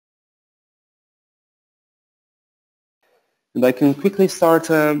And I can quickly start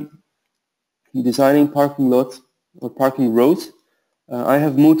designing parking lots or parking roads. I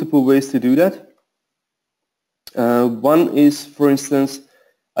have multiple ways to do that. One is, for instance,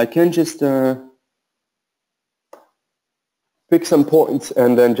 I can just pick some points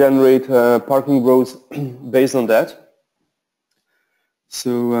and then generate parking roads based on that.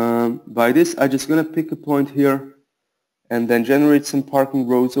 So by this, I'm just going to pick a point here and then generate some parking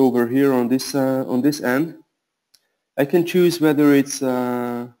roads over here on this end. I can choose whether it's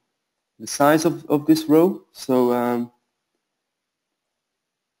the size of this row. So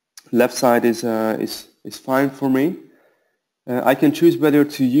left side is fine for me. I can choose whether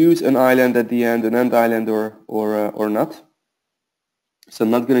to use an island at the end, an end island, or not. So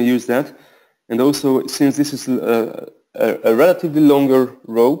I'm not going to use that. And also, since this is a relatively longer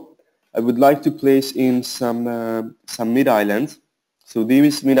row, I would like to place in some mid-islands. So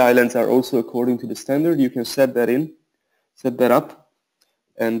these mid-islands are also according to the standard. You can set that up,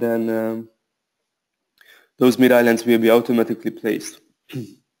 and then those mid-islands will be automatically placed.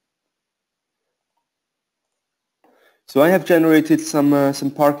 So I have generated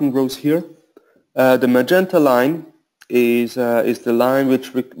some parking rows here. The magenta line is the line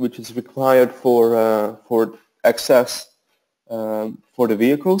which is required for access for the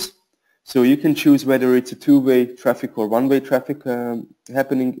vehicles. So you can choose whether it's a two-way traffic or one-way traffic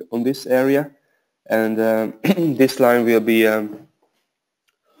happening on this area, and this line will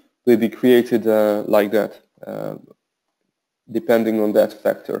be created like that, depending on that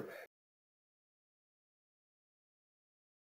factor.